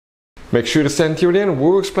Make sure to stay until the end.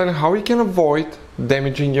 We'll explain how you can avoid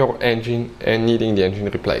damaging your engine and needing the engine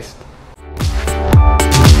replaced.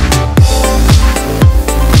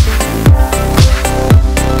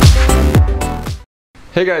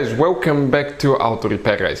 Hey guys, welcome back to Auto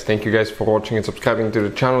Repair guys. Thank you guys for watching and subscribing to the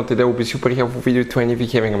channel. Today will be super helpful video to any of you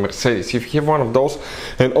having a Mercedes. If you have one of those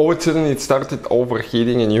and all of a sudden it started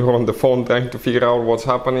overheating and you're on the phone trying to figure out what's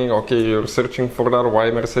happening, okay, you're searching for that,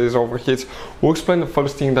 why Mercedes overheats, we'll explain the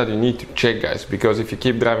first thing that you need to check guys, because if you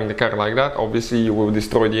keep driving the car like that, obviously you will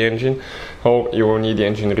destroy the engine or you will need the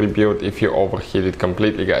engine rebuilt if you overheat it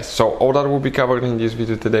completely guys. So all that will be covered in this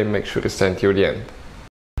video today. Make sure to stay until the end.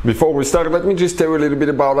 Before we start, let me just tell you a little bit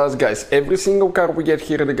about us guys. Every single car we get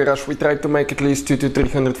here at the garage, we try to make at least 200 to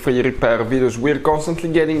 300 free repair videos. We're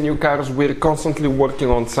constantly getting new cars, we're constantly working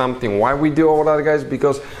on something. Why we do all that guys?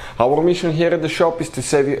 Because our mission here at the shop is to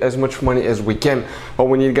save you as much money as we can. All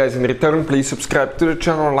we need guys in return, please subscribe to the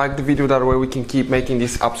channel and like the video, that way we can keep making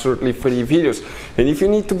these absolutely free videos. And if you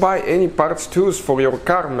need to buy any parts, tools for your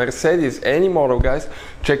car, Mercedes, any model guys,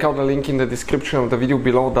 check out the link in the description of the video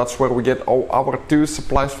below. That's where we get all our tools,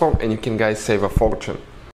 supplies from, and you can guys save a fortune.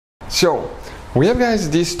 So we have guys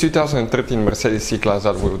this 2013 Mercedes C Class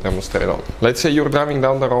that we'll demonstrate on. Let's say you're driving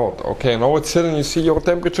down the road, okay, and all of a sudden you see your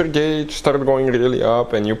temperature gauge start going really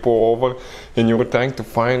up and you pull over and you're trying to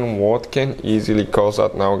find what can easily cause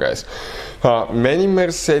that now guys. Many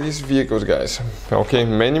Mercedes vehicles guys, okay,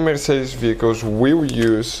 many Mercedes vehicles will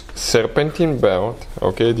use serpentine belt,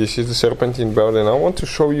 okay, this is the serpentine belt, and I want to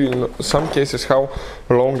show you in some cases how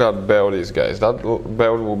long that belt is guys. That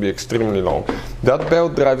belt will be extremely long. That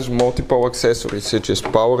belt drives multiple accessories such as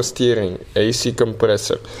power steering, AC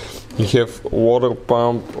compressor, you have water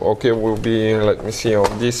pump, okay, will be, let me see,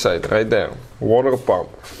 on this side right there, water pump,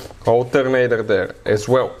 alternator there as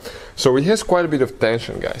well. So it has quite a bit of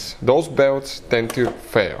tension guys. Those belts tend to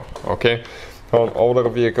fail, okay, on older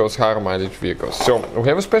vehicles, higher mileage vehicles. So we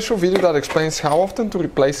have a special video that explains how often to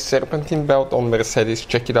replace serpentine belt on Mercedes.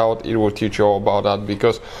 Check it out, it will teach you all about that,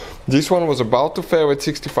 because this one was about to fail at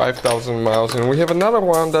 65,000 miles and we have another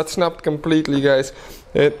one that snapped completely guys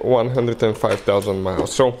at 105,000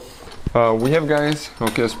 miles. So we have guys,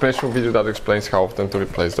 okay, a special video that explains how often to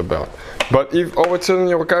replace the belt. But if all of a sudden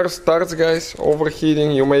your car starts guys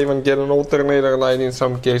overheating, you may even get an alternator light in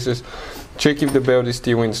some cases. Check if the belt is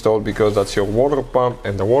still installed, because that's your water pump,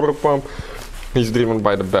 and the water pump is driven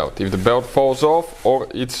by the belt. If the belt falls off or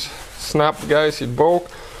it's snapped guys, it broke,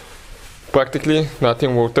 practically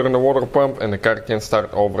nothing will turn the water pump and the car can start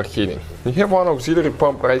overheating. You have one auxiliary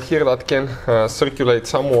pump right here that can circulate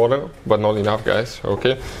some water, but not enough guys,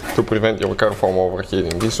 okay, to prevent your car from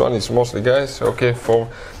overheating. This one is mostly guys, okay, for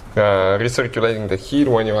recirculating the heat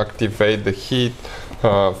when you activate the heat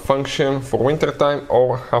function for winter time,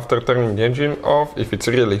 or after turning the engine off. If it's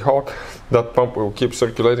really hot, that pump will keep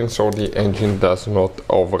circulating so the engine does not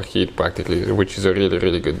overheat practically, which is a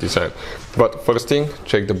really good design. But first thing,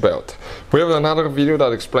 check the belt. We have another video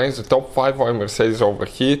that explains the top 5 why Mercedes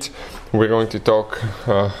overheats. We're going to talk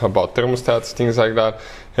about thermostats, things like that,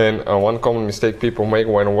 and one common mistake people make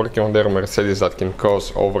when working on their Mercedes that can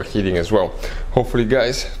cause overheating as well. Hopefully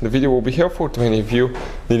guys, the video will be helpful to any of you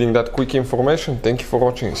needing that quick information. Thank you for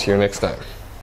watching, see you next time.